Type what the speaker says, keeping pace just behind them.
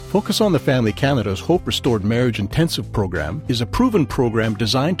Focus on the Family Canada's Hope Restored Marriage Intensive program is a proven program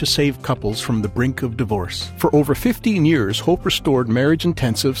designed to save couples from the brink of divorce. For over 15 years, Hope Restored Marriage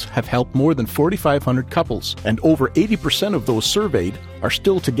Intensives have helped more than 4,500 couples, and over 80% of those surveyed are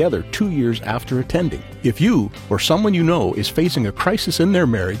still together 2 years after attending. If you or someone you know is facing a crisis in their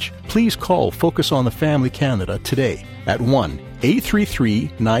marriage, please call Focus on the Family Canada today at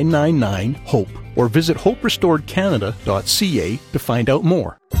 1-833-999-HOPE or visit hoperestoredcanada.ca to find out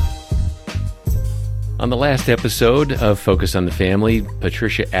more. On the last episode of Focus on the Family,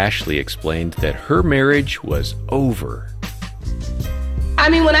 Patricia Ashley explained that her marriage was over.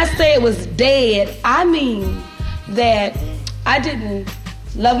 I mean, when I say it was dead, I mean that I didn't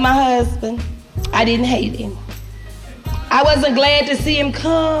love my husband. I didn't hate him. I wasn't glad to see him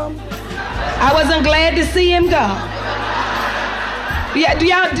come. I wasn't glad to see him go. Yeah,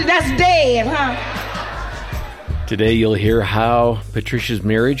 that's dead, huh? Today you'll hear how Patricia's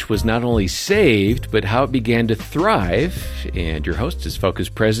marriage was not only saved, but how it began to thrive. And your host is Focus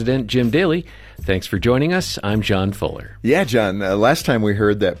President Jim Daly. Thanks for joining us. I'm John Fuller. Yeah, John, last time we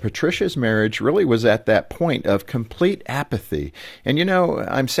heard that Patricia's marriage really was at that point of complete apathy. And you know,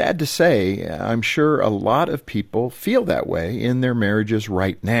 I'm sad to say, I'm sure a lot of people feel that way in their marriages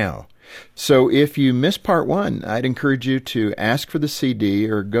right now. So if you missed part one, I'd encourage you to ask for the CD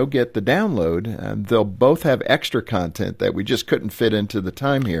or go get the download. They'll both have extra content that we just couldn't fit into the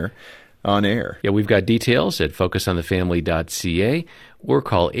time here on air. Yeah, we've got details at focusonthefamily.ca or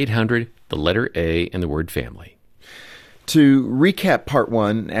call 800, the letter A, and the word family. To recap part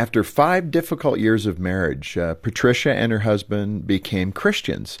one, after 5 difficult years of marriage, Patricia and her husband became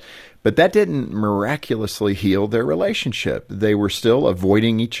Christians. But that didn't miraculously heal their relationship. They were still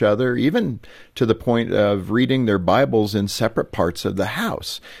avoiding each other, even to the point of reading their Bibles in separate parts of the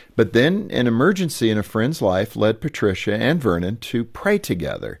house. But then an emergency in a friend's life led Patricia and Vernon to pray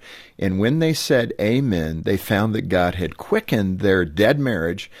together. And when they said amen, they found that God had quickened their dead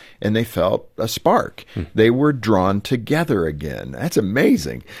marriage, and they felt a spark. They were drawn together again. That's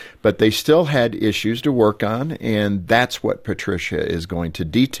amazing. But they still had issues to work on, and that's what Patricia is going to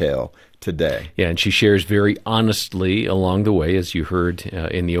detail today. Yeah, and she shares very honestly along the way, as you heard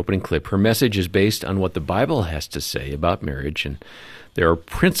in the opening clip. Her message is based on what the Bible has to say about marriage, and there are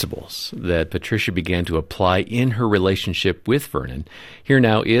principles that Patricia began to apply in her relationship with Vernon. Here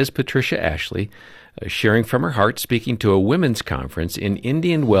now is Patricia Ashley sharing from her heart, speaking to a women's conference in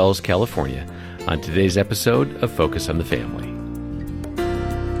Indian Wells, California, on today's episode of Focus on the Family.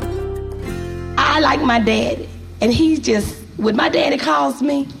 I like my daddy, and he just, when my daddy calls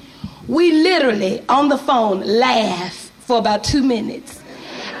me, we literally, on the phone, laugh for about 2 minutes.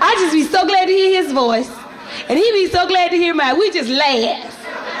 I just be so glad to hear his voice, and he be so glad to hear mine. We just laugh.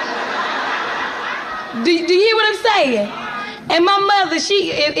 Do you hear what I'm saying? And my mother,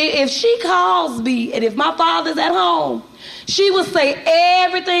 if she calls me, and if my father's at home, she will say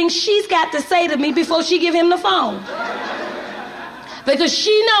everything she's got to say to me before she give him the phone. Because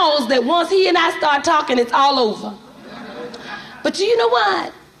she knows that once he and I start talking, it's all over. But you know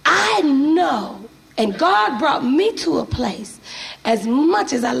what? I know, and God brought me to a place, as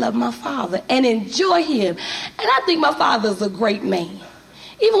much as I love my father and enjoy him. And I think my father's a great man.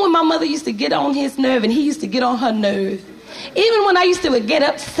 Even when my mother used to get on his nerve and he used to get on her nerve. Even when I used to get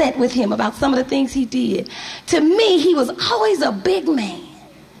upset with him about some of the things he did. To me, he was always a big man.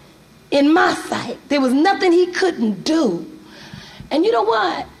 In my sight, there was nothing he couldn't do. And you know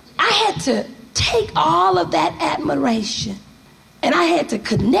what? I had to take all of that admiration and I had to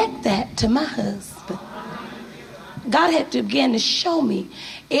connect that to my husband. God had to begin to show me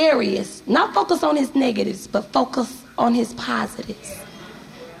areas, not focus on his negatives, but focus on his positives.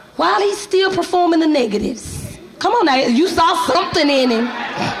 While he's still performing the negatives. Come on now, you saw something in him.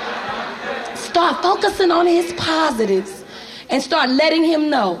 Start focusing on his positives and start letting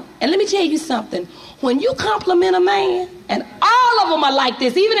him know. And let me tell you something. When you compliment a man, and all of them are like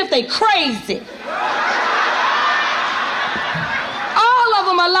this, even if they crazy. All of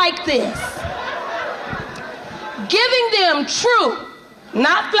them are like this. Giving them true,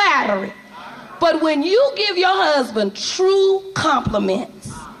 not flattery. But when you give your husband true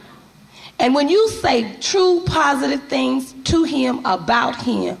compliments, and when you say true positive things to him about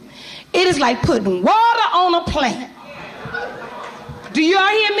him, it is like putting water on a plant. Do you all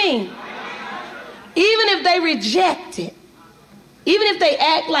hear me? Even if they reject it, even if they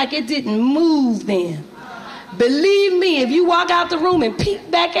act like it didn't move them, believe me, if you walk out the room and peek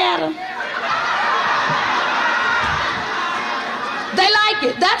back at them, they like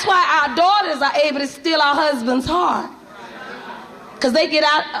it. That's why our daughters are able to steal our husband's heart. Because they get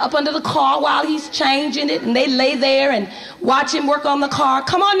out up under the car while he's changing it, and they lay there and watch him work on the car.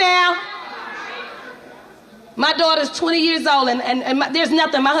 Come on now. My daughter's 20 years old, and there's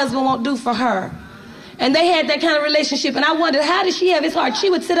nothing my husband won't do for her. And they had that kind of relationship, and I wondered, how did she have his heart?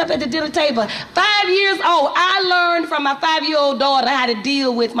 She would sit up at the dinner table. 5 years old, I learned from my 5-year-old daughter how to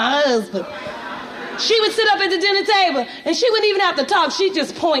deal with my husband. She would sit up at the dinner table, and she wouldn't even have to talk. She'd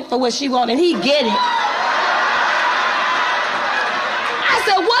just point for what she wanted, and he'd get it. I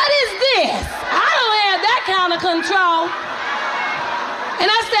said, what is this? I don't have that kind of control. And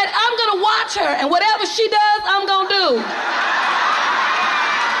I said, I'm going to watch her, and whatever she does, I'm going to do.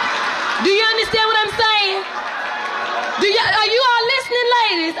 Do you understand what I'm saying? Are you all listening,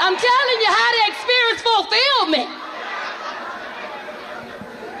 ladies? I'm telling you how to experience fulfillment.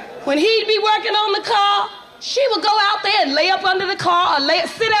 When he'd be working on the car, she would go out there and lay up under the car or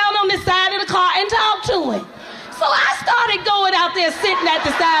sit down on the side of the car and talk to him. So I started going out there sitting at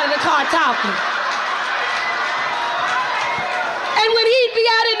the side of the car talking. And when he'd be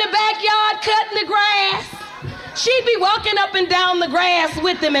out in the backyard cutting the grass, she'd be walking up and down the grass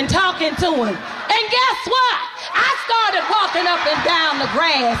with him and talking to him. And guess what? I started walking up and down the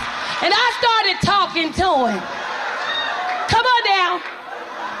grass, and I started talking to him. Come on now.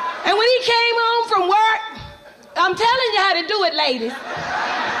 And when he came home from work, I'm telling you how to do it, ladies.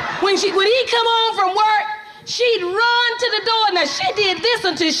 When he'd come home from work, she'd run to the door. Now, she did this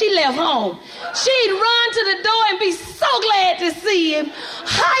until she left home. She'd run to the door and be so glad to see him.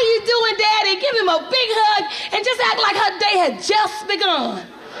 How you doing, Daddy? Give him a big hug and just act like her day had just begun.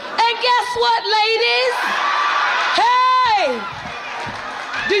 And guess what, ladies? Hey!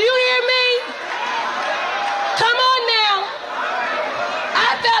 Do you hear me? Come on now.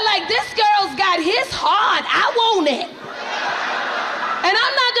 I felt like this girl's got his heart. I want it. And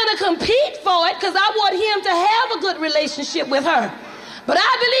I'm not going to compete for it because I want him to have a good relationship with her. But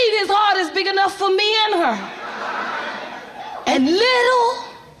I believe his heart is big enough for me and her. And little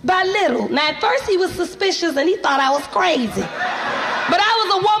by little, now at first he was suspicious and he thought I was crazy. But I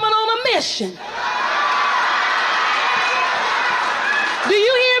was a woman on a mission. Do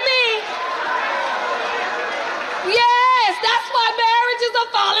you hear me? Yes, that's why marriages are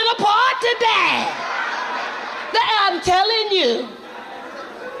falling apart today. I'm telling you.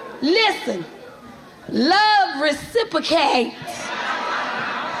 Listen, love reciprocates.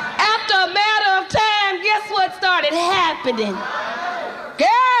 After a matter of time, guess what started happening?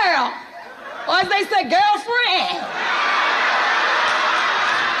 Girl, or as they say, girlfriend.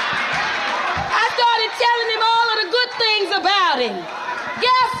 I started telling him all of the good things about him.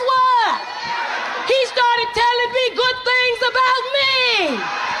 Guess what? He started telling me good things about me.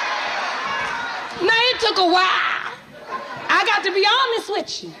 Now, it took a while. I got to be honest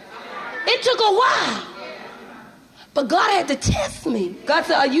with you. It took a while. But God had to test me. God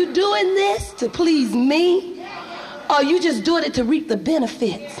said, are you doing this to please me? Or are you just doing it to reap the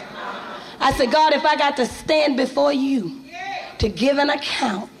benefits? I said, God, if I got to stand before you to give an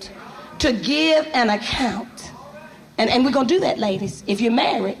account, and we're going to do that, ladies. If you're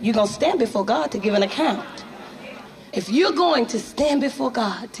married, you're going to stand before God to give an account. If you're going to stand before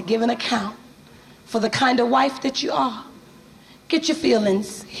God to give an account for the kind of wife that you are, get your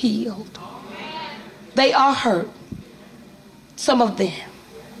feelings healed. They are hurt. Some of them.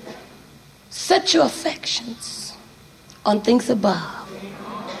 Set your affections on things above.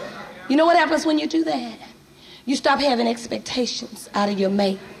 You know what happens when you do that? You stop having expectations out of your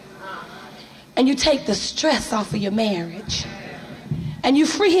mate. And you take the stress off of your marriage. And you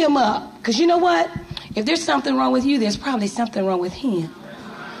free him up. Because you know what? If there's something wrong with you, there's probably something wrong with him.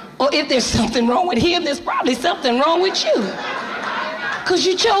 Or if there's something wrong with him, there's probably something wrong with you. Because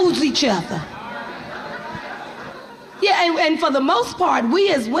you chose each other. Yeah, and for the most part, we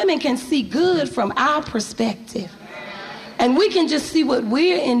as women can see good from our perspective. And we can just see what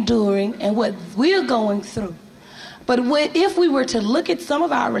we're enduring and what we're going through. But if we were to look at some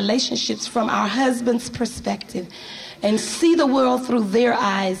of our relationships from our husband's perspective and see the world through their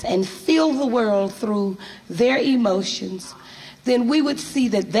eyes and feel the world through their emotions, then we would see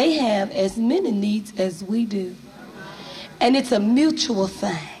that they have as many needs as we do. And it's a mutual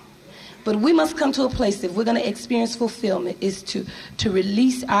thing. But we must come to a place, if we're going to experience fulfillment, is to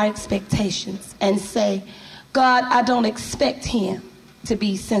release our expectations and say, God, I don't expect him to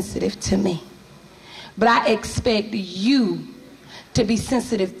be sensitive to me. But I expect you to be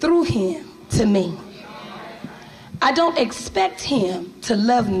sensitive through him to me. I don't expect him to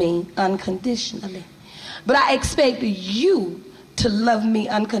love me unconditionally. But I expect you to love me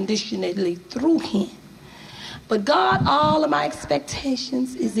unconditionally through him. But God, all of my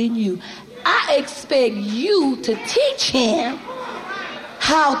expectations is in you. I expect you to teach him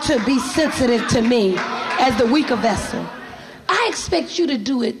how to be sensitive to me as the weaker vessel. I expect you to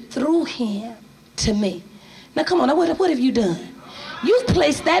do it through him to me. Now come on, now what have you done? You've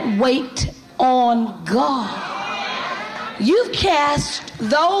placed that weight on God. You've cast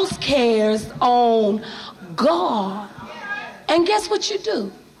those cares on God. And guess what you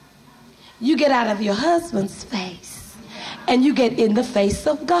do? You get out of your husband's face and you get in the face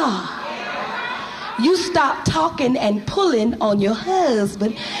of God. You stop talking and pulling on your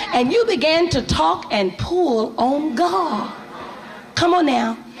husband and you begin to talk and pull on God. Come on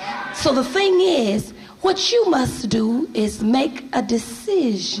now. So the thing is, what you must do is make a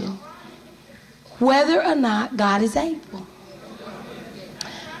decision whether or not God is able.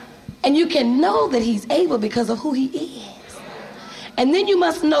 And you can know that he's able because of who he is. And then you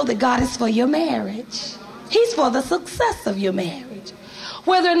must know that God is for your marriage. He's for the success of your marriage.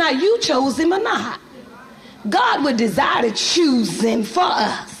 Whether or not you chose him or not. God would desire to choose him for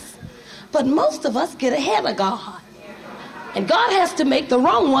us. But most of us get ahead of God. And God has to make the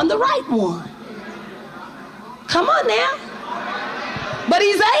wrong one the right one. Come on now. But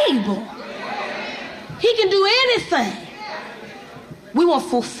he's able. He can do anything. We want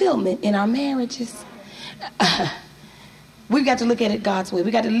fulfillment in our marriages. We've got to look at it God's way. We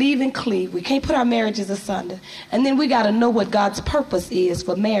got to leave and cleave. We can't put our marriages asunder. And then we got to know what God's purpose is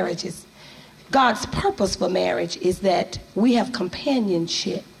for marriages. God's purpose for marriage is that we have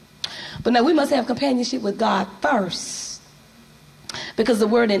companionship. But now we must have companionship with God first. Because the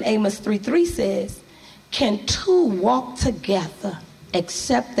word in Amos 3:3 says, can two walk together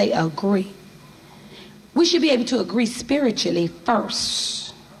except they agree? We should be able to agree spiritually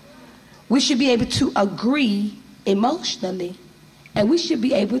first. We should be able to agree emotionally. And we should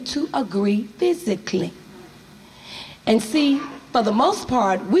be able to agree physically. And see, for the most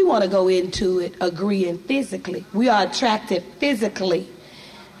part, we want to go into it agreeing physically. We are attracted physically.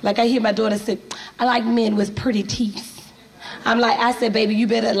 Like I hear my daughter say, I like men with pretty teeth. I said, baby, you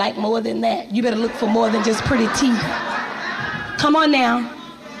better like more than that. You better look for more than just pretty teeth. Come on now.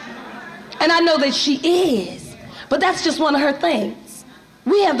 And I know that she is. But that's just one of her things.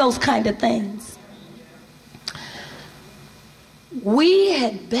 We have those kind of things. We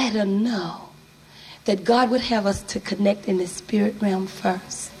had better know that God would have us to connect in the spirit realm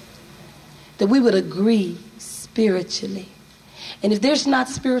first. That we would agree spiritually. And if there's not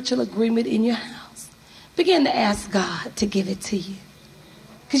spiritual agreement in your house, begin to ask God to give it to you.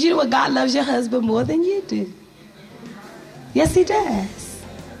 Because you know what? God loves your husband more than you do. Yes, he does.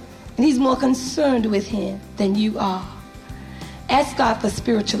 And he's more concerned with him than you are. Ask God for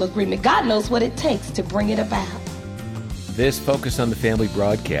spiritual agreement. God knows what it takes to bring it about. This Focus on the Family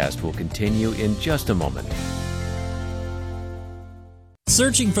broadcast will continue in just a moment.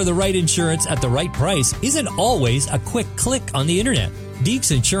 Searching for the right insurance at the right price isn't always a quick click on the internet.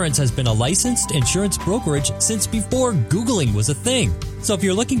 Deeks Insurance has been a licensed insurance brokerage since before Googling was a thing. So if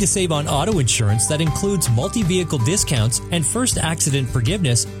you're looking to save on auto insurance that includes multi-vehicle discounts and first accident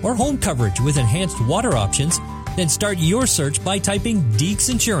forgiveness or home coverage with enhanced water options, then start your search by typing Deeks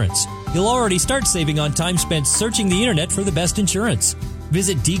Insurance. You'll already start saving on time spent searching the internet for the best insurance.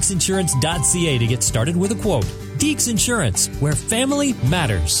 Visit deeksinsurance.ca to get started with a quote. Deeks Insurance, where family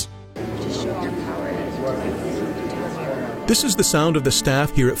matters. This is the sound of the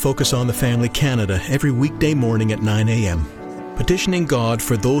staff here at Focus on the Family Canada every weekday morning at 9 a.m. Petitioning God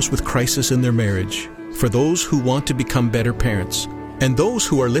for those with crisis in their marriage, for those who want to become better parents, and those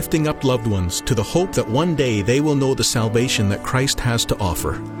who are lifting up loved ones to the hope that one day they will know the salvation that Christ has to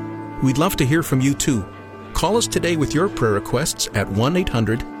offer. We'd love to hear from you too. Call us today with your prayer requests at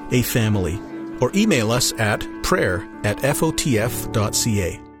 1-800-A-FAMILY or email us at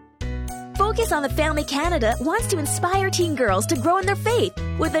prayer@fotf.ca. Focus on the Family Canada wants to inspire teen girls to grow in their faith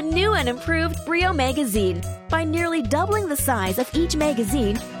with a new and improved Brio magazine. By nearly doubling the size of each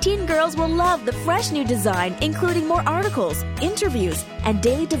magazine, teen girls will love the fresh new design, including more articles, interviews, and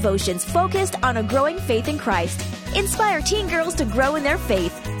daily devotions focused on a growing faith in Christ. Inspire teen girls to grow in their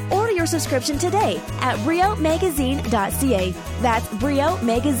faith. Order your subscription today at briomagazine.ca. That's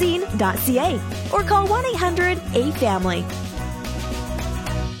briomagazine.ca. Or call 1-800-A-FAMILY.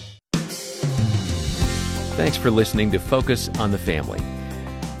 Thanks for listening to Focus on the Family.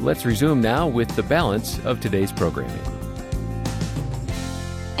 Let's resume now with the balance of today's programming.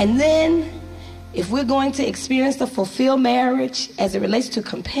 And then, if we're going to experience the fulfilled marriage as it relates to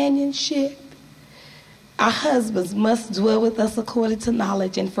companionship, our husbands must dwell with us according to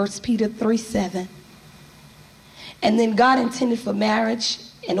knowledge in 1 Peter 3:7. And then God intended for marriage,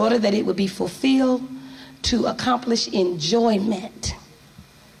 in order that it would be fulfilled, to accomplish enjoyment.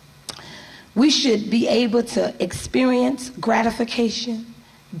 We should be able to experience gratification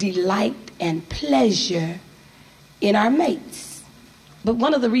delight and pleasure in our mates. But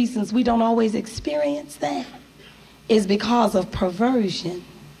one of the reasons we don't always experience that is because of perversion.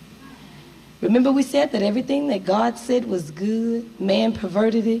 Remember we said that everything that God said was good, man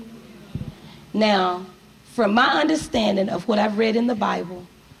perverted it? Now, from my understanding of what I've read in the Bible,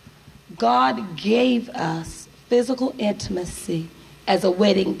 God gave us physical intimacy as a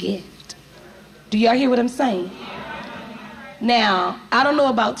wedding gift. Do y'all hear what I'm saying? Now, I don't know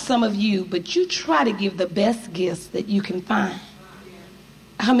about some of you, but you try to give the best gifts that you can find.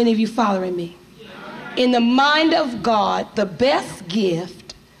 How many of you following me? In the mind of God, the best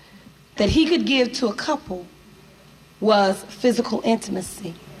gift that he could give to a couple was physical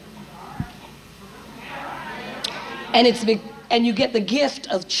intimacy. And you get the gift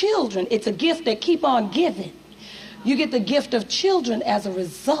of children. It's a gift that keep on giving. You get the gift of children as a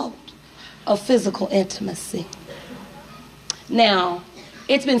result of physical intimacy. Now,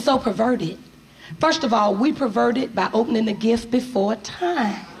 it's been so perverted. First of all, we pervert it by opening the gift before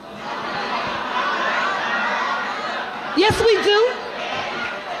time. Yes, we do.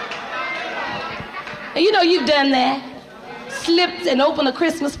 And you know you've done that. Slipped and opened a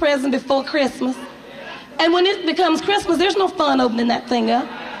Christmas present before Christmas. And when it becomes Christmas, there's no fun opening that thing up.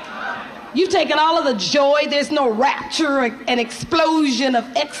 You've taken all of the joy. There's no rapture and explosion of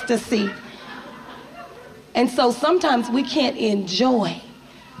ecstasy. And so sometimes we can't enjoy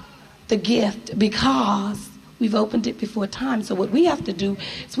the gift because we've opened it before time. So what we have to do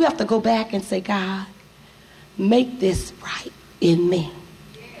is we have to go back and say, God, make this right in me.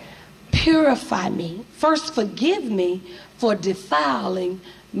 Purify me. First, forgive me for defiling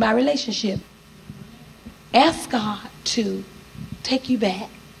my relationship. Ask God to take you back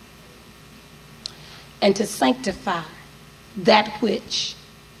and to sanctify that which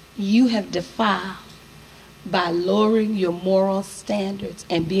you have defiled by lowering your moral standards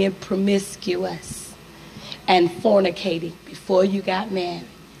and being promiscuous and fornicating before you got married.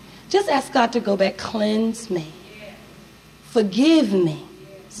 Just ask God to go back, cleanse me, forgive me,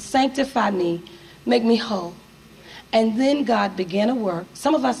 sanctify me, make me whole. And then God began to work.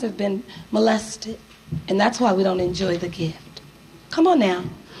 Some of us have been molested, and that's why we don't enjoy the gift. Come on now.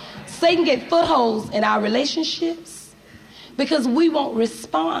 Satan get footholds in our relationships because we won't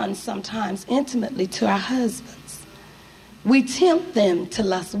respond sometimes intimately to our husbands. We tempt them to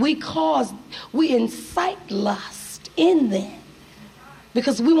lust. We incite lust in them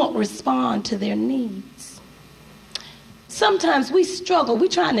because we won't respond to their needs. Sometimes we struggle. We're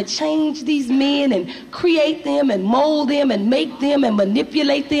trying to change these men and create them and mold them and make them and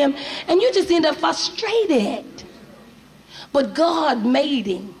manipulate them, and you just end up frustrated. But God made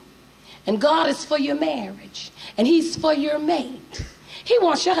him, and God is for your marriage, and he's for your mate. He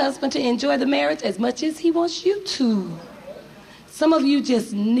wants your husband to enjoy the marriage as much as he wants you to. Some of you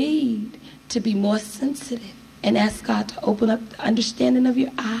just need to be more sensitive and ask God to open up the understanding of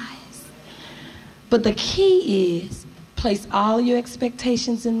your eyes. But the key is place all your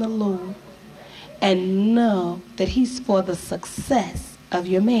expectations in the Lord and know that he's for the success of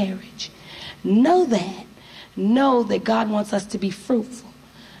your marriage. Know that God wants us to be fruitful.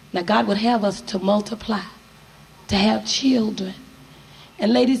 Now, God would have us to multiply, to have children.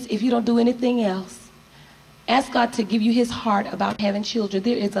 And ladies, if you don't do anything else, ask God to give you his heart about having children.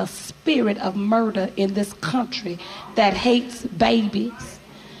 There is a spirit of murder in this country that hates babies.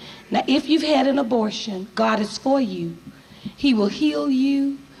 Now, if you've had an abortion, God is for you. He will heal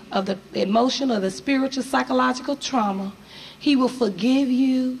you of the emotional, the spiritual, psychological trauma. He will forgive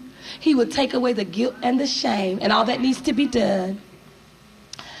you. He will take away the guilt and the shame and all that needs to be done.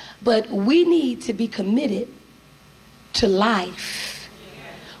 But we need to be committed to life.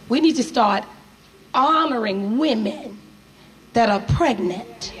 We need to start honoring women that are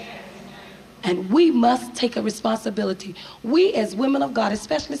pregnant. And we must take a responsibility. We as women of God,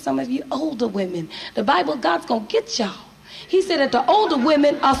 especially some of you older women, the Bible, God's going to get y'all. He said that the older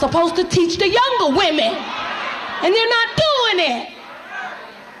women are supposed to teach the younger women. And they're not doing it.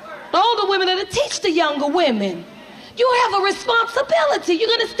 The older women are to teach the younger women. You have a responsibility. You're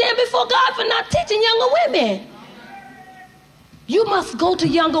going to stand before God for not teaching younger women. You must go to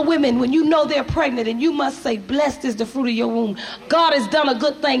younger women when you know they're pregnant, and you must say, blessed is the fruit of your womb. God has done a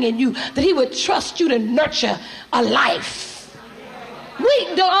good thing in you, that he would trust you to nurture a life.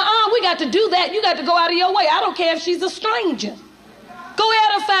 We got to do that. You got to go out of your way. I don't care if she's a stranger. Go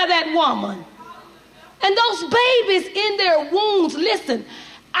edify that woman. And those babies in their wombs, listen,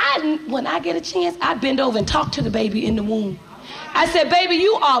 when I get a chance, I bend over and talk to the baby in the womb. I said, baby,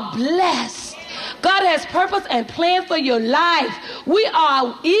 you are blessed. God has purpose and plan for your life. We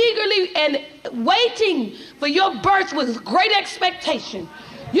are eagerly and waiting for your birth with great expectation.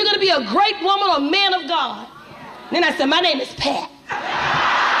 You're going to be a great woman or man of God. Then I said, my name is Pat.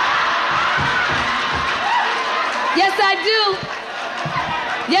 Yes, I do.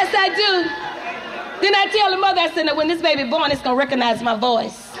 Yes, I do. Then I tell the mother, I said, now when this baby born, it's going to recognize my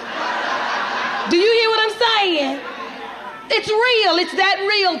voice. Do you hear what I'm saying? It's real. It's that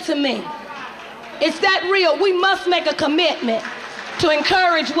real to me. It's that real. We must make a commitment to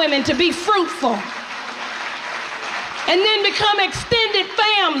encourage women to be fruitful and then become extended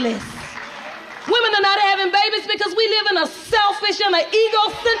families. Women are not having babies because we live in a selfish and an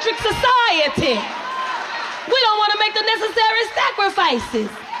egocentric society. We don't want to make the necessary sacrifices.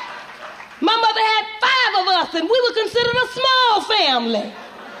 My mother had 5 of us and we were considered a small family.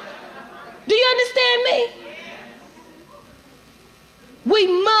 Do you understand me?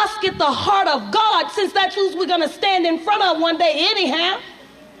 We must get the heart of God, since that's who we're going to stand in front of one day anyhow.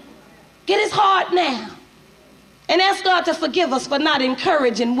 Get his heart now. And ask God to forgive us for not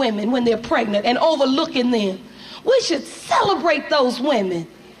encouraging women when they're pregnant and overlooking them. We should celebrate those women.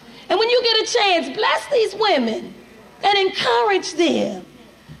 And when you get a chance, bless these women and encourage them.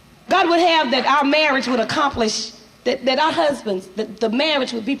 God would have that our marriage would accomplish, that our husbands, that the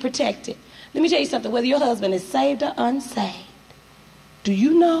marriage would be protected. Let me tell you something, whether your husband is saved or unsaved, do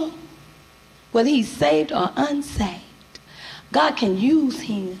you know whether he's saved or unsaved? God can use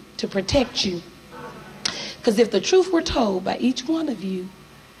him to protect you. Because if the truth were told by each one of you,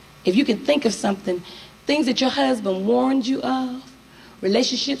 if you can think of something, things that your husband warned you of,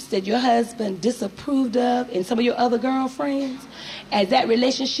 relationships that your husband disapproved of and some of your other girlfriends, as that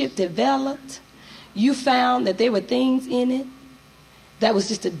relationship developed, you found that there were things in it that was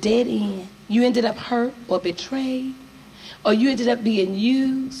just a dead end. You ended up hurt or betrayed, or you ended up being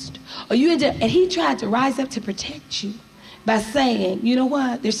used, or you ended up, and he tried to rise up to protect you by saying, you know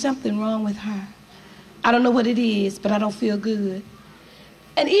what, there's something wrong with her. I don't know what it is, but I don't feel good.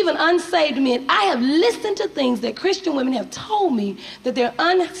 And even unsaved men, I have listened to things that Christian women have told me that their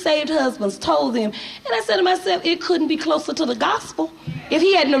unsaved husbands told them. And I said to myself, it couldn't be closer to the gospel if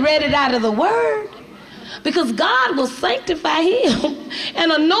he hadn't read it out of the word. Because God will sanctify him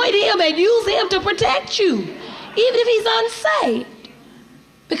and anoint him and use him to protect you, even if he's unsaved.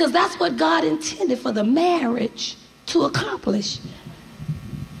 Because that's what God intended for the marriage to accomplish.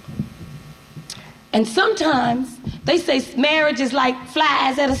 And sometimes they say marriage is like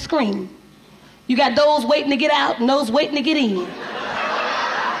flies at a screen. You got those waiting to get out and those waiting to get in.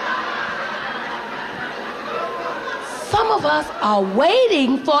 Some of us are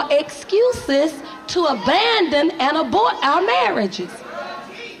waiting for excuses to abandon and abort our marriages.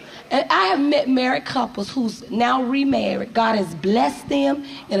 And I have met married couples who's now remarried. God has blessed them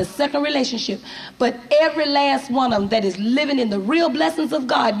in a second relationship. But every last one of them that is living in the real blessings of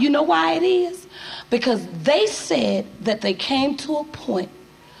God, you know why it is? Because they said that they came to a point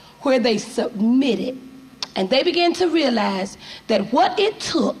where they submitted and they began to realize that what it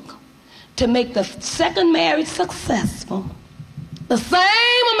took to make the second marriage successful, the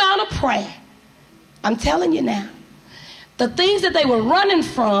same amount of prayer, I'm telling you now, the things that they were running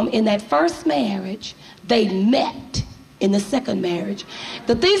from in that first marriage, they met in the second marriage.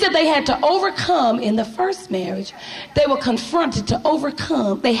 The things that they had to overcome in the first marriage, they were confronted to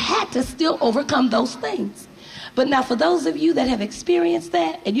overcome. They had to still overcome those things. But now for those of you that have experienced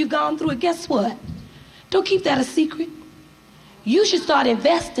that and you've gone through it, guess what? Don't keep that a secret. You should start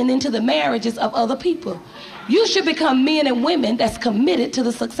investing into the marriages of other people. You should become men and women that's committed to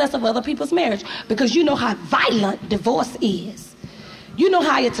the success of other people's marriage, because you know how violent divorce is. You know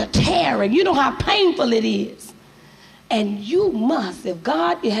how it's a terror. You know how painful it is. And you must, if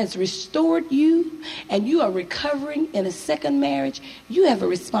God has restored you and you are recovering in a second marriage, you have a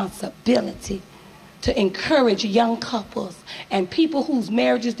responsibility to encourage young couples and people whose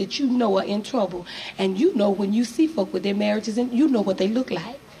marriages that you know are in trouble. And you know when you see folk with their marriages, and you know what they look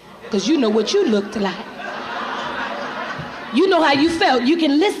like, because you know what you looked like. You know how you felt. You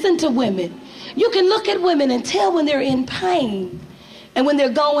can listen to women. You can look at women and tell when they're in pain and when they're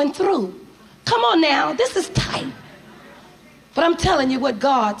going through. Come on now, this is tight. But I'm telling you what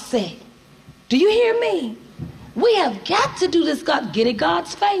God said. Do you hear me? We have got to do this. God, get it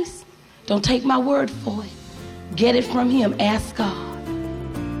God's face. Don't take my word for it. Get it from him. Ask God.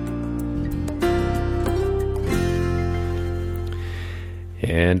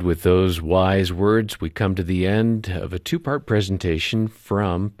 And with those wise words, we come to the end of a two-part presentation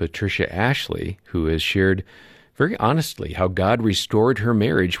from Patricia Ashley, who has shared very honestly how God restored her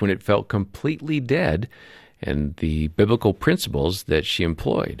marriage when it felt completely dead, and the biblical principles that she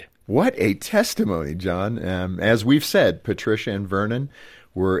employed. What a testimony, John. As we've said, Patricia and Vernon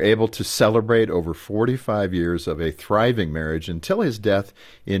were able to celebrate over 45 years of a thriving marriage until his death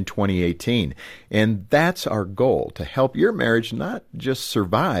in 2018. And that's our goal, to help your marriage not just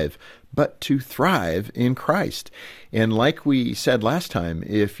survive, but to thrive in Christ. And like we said last time,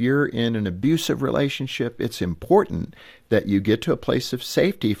 if you're in an abusive relationship, it's important that you get to a place of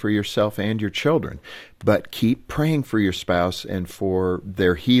safety for yourself and your children. But keep praying for your spouse and for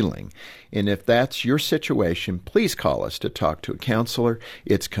their healing. And if that's your situation, please call us to talk to a counselor.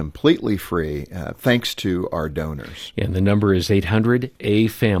 It's completely free, thanks to our donors. And the number is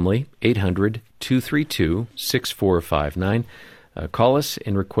 800-A-FAMILY, 800-232-6459. Call us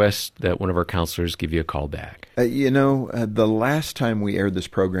and request that one of our counselors give you a call back. The last time we aired this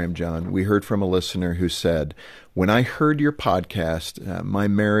program, John, we heard from a listener who said, when I heard your podcast, my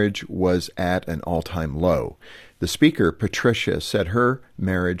marriage was at an all-time low. The speaker, Patricia, said her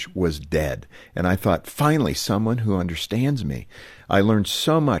marriage was dead. And I thought, finally, someone who understands me. I learned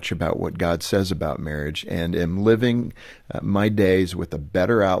so much about what God says about marriage and am living my days with a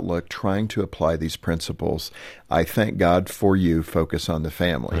better outlook, trying to apply these principles. I thank God for you. Focus on the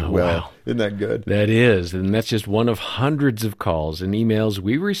family. Oh, well, wow. Isn't that good? That is, and that's just one of hundreds of calls and emails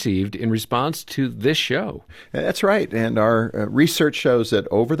we received in response to this show. That's right, and our research shows that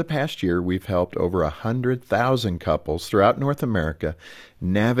over the past year, we've helped over 100,000 couples throughout North America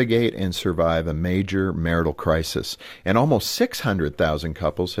navigate and survive a major marital crisis, and almost 600,000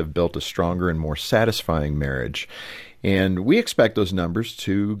 couples have built a stronger and more satisfying marriage. And we expect those numbers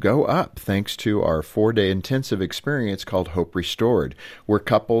to go up thanks to our 4-day intensive experience called Hope Restored, where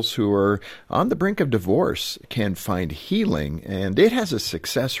couples who are on the brink of divorce can find healing, and it has a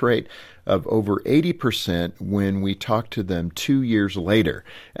success rate of over 80% when we talk to them 2 years later.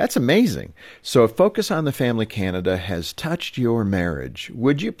 That's amazing. So if Focus on the Family Canada has touched your marriage,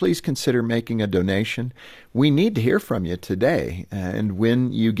 would you please consider making a donation? We need to hear from you today. And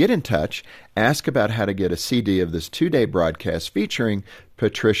when you get in touch, ask about how to get a CD of this 2-day broadcast featuring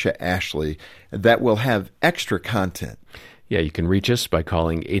Patricia Ashley that will have extra content. Yeah, you can reach us by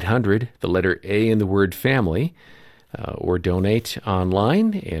calling 800, the letter A in the word family, or donate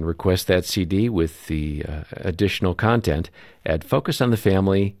online and request that CD with the additional content at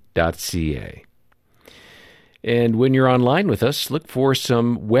focusonthefamily.ca. And when you're online with us, look for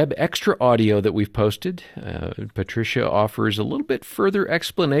some web extra audio that we've posted. Patricia offers a little bit further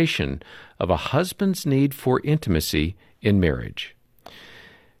explanation of a husband's need for intimacy in marriage.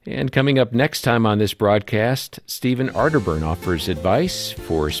 And coming up next time on this broadcast, Stephen Arterburn offers advice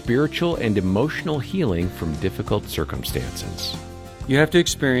for spiritual and emotional healing from difficult circumstances. You have to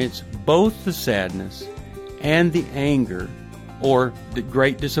experience both the sadness and the anger or the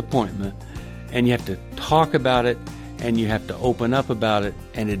great disappointment, and you have to talk about it, and you have to open up about it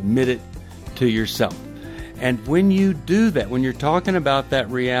and admit it to yourself. And when you do that, when you're talking about that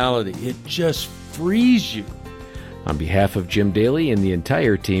reality, it just frees you. On behalf of Jim Daly and the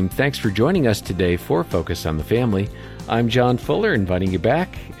entire team, thanks for joining us today for Focus on the Family. I'm John Fuller, inviting you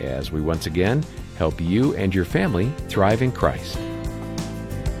back as we once again help you and your family thrive in Christ.